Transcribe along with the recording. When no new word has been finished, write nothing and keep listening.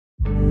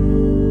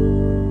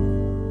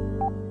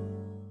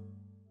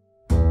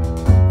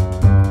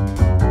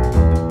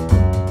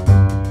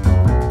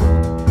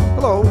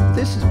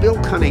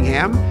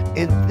Cunningham,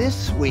 and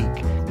this week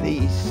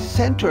the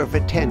center of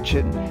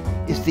attention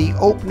is the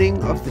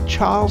opening of the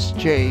Charles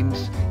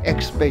James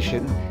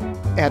exhibition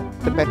at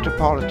the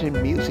Metropolitan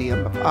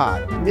Museum of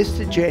Art.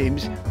 Mr.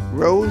 James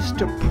rose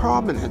to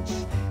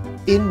prominence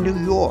in New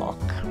York.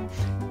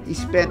 He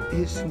spent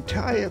his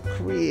entire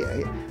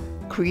career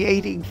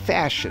creating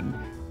fashion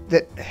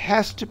that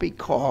has to be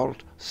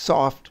called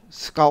soft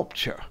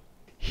sculpture.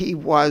 He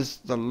was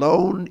the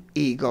lone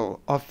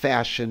eagle of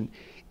fashion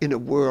in a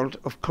world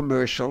of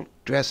commercial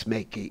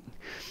dressmaking.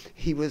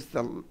 He was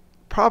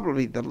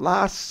probably the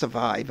last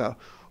survivor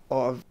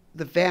of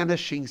the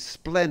vanishing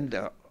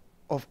splendor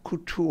of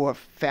couture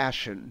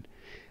fashion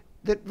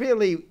that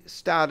really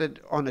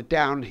started on a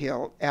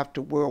downhill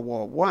after World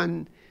War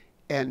I,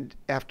 and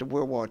after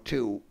World War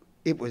II,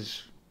 it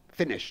was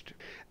finished.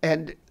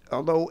 And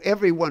although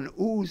everyone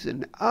oohs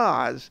and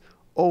ahs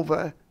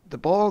over the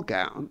ball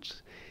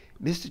gowns,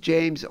 Mr.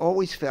 James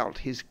always felt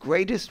his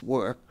greatest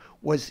work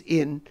was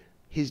in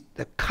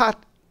the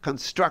cut,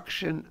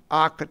 construction,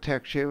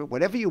 architecture,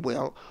 whatever you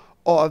will,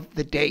 of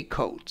the day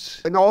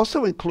coats. And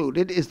also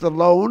included is the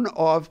loan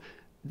of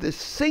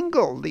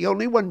the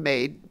only one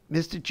made,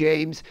 Mr.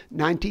 James,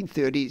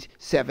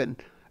 1937,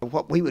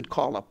 what we would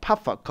call a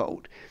puffer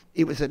coat.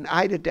 It was an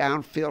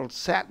eider-down-filled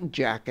satin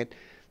jacket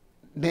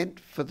meant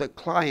for the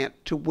client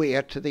to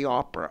wear to the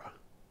opera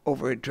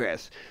over a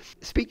dress.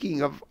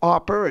 Speaking of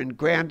opera and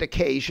grand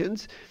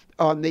occasions,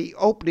 on the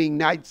opening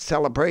night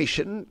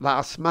celebration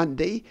last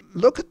Monday,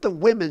 look at the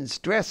women's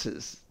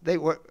dresses. They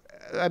were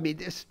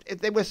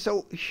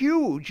so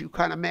huge, you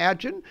can't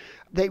imagine.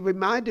 They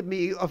reminded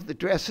me of the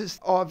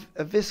dresses of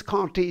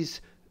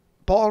Visconti's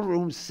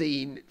ballroom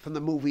scene from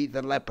the movie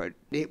The Leopard.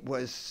 It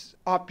was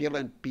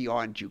opulent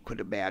beyond you could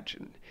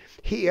imagine.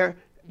 Here,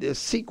 the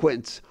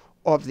sequence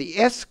of the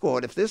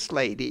escort of this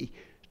lady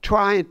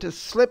trying to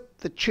slip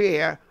the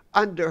chair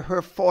under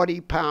her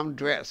 40-pound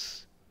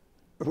dress.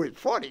 With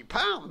 40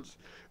 pounds,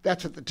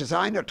 that's what the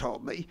designer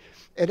told me,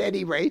 at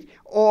any rate.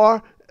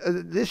 Or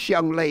this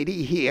young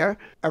lady here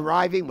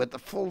arriving with the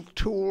full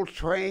tulle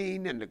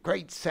train and the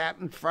great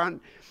satin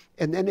front.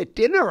 And then at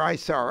dinner I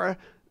saw her,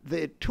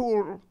 the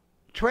tulle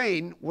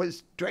train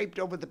was draped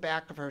over the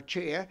back of her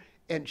chair,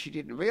 and she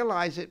didn't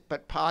realize it,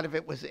 but part of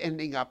it was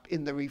ending up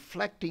in the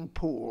reflecting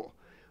pool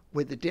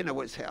where the dinner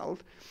was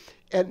held.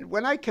 And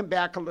when I came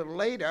back a little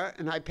later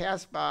and I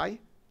passed by,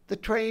 the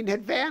train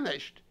had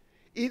vanished.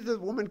 Either the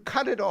woman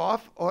cut it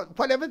off or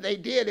whatever they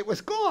did, it was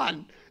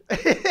gone.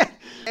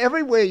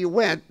 Everywhere you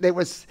went, there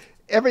was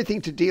everything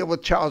to deal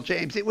with Charles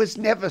James. It was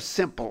never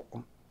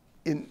simple.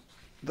 In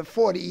the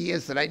 40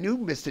 years that I knew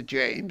Mr.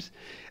 James,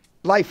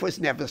 life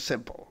was never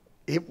simple.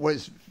 It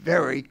was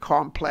very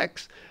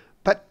complex,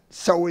 but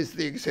so is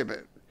the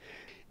exhibit.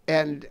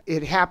 And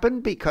it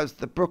happened because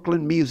the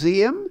Brooklyn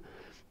Museum,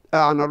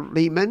 Arnold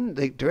Lehman,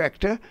 the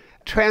director,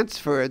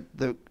 transferred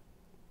the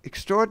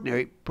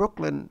extraordinary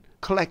Brooklyn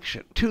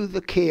collection to the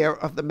care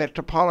of the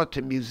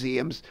Metropolitan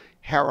Museum's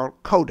Harold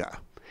Coda.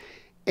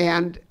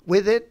 And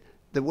with it,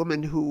 the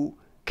woman who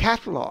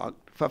cataloged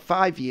for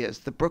 5 years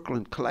the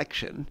Brooklyn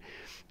collection,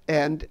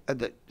 and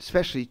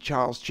especially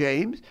Charles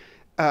James,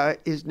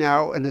 is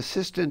now an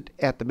assistant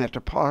at the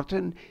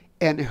Metropolitan,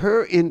 and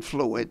her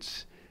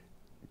influence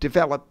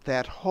developed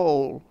that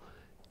whole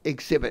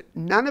exhibit.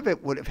 None of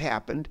it would have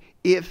happened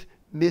if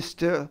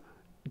Mr.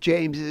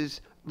 James's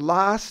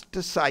last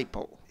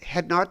disciple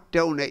had not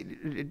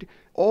donated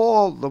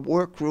all the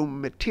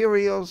workroom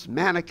materials,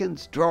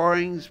 mannequins,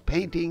 drawings,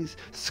 paintings,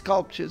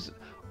 sculptures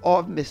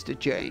of Mr.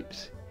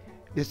 James.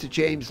 Mr.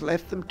 James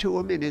left them to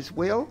him in his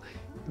will.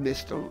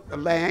 Mr.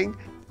 Lang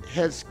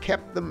has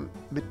kept them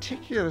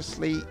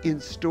meticulously in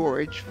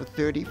storage for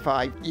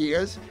 35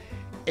 years,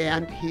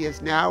 and he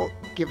has now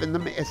given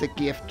them as a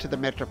gift to the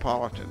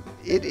Metropolitan.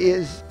 It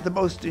is the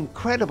most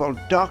incredible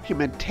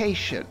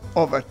documentation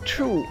of a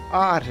true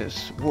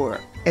artist's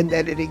work, and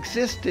that it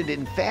existed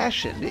in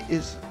fashion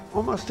is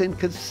almost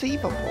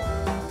inconceivable.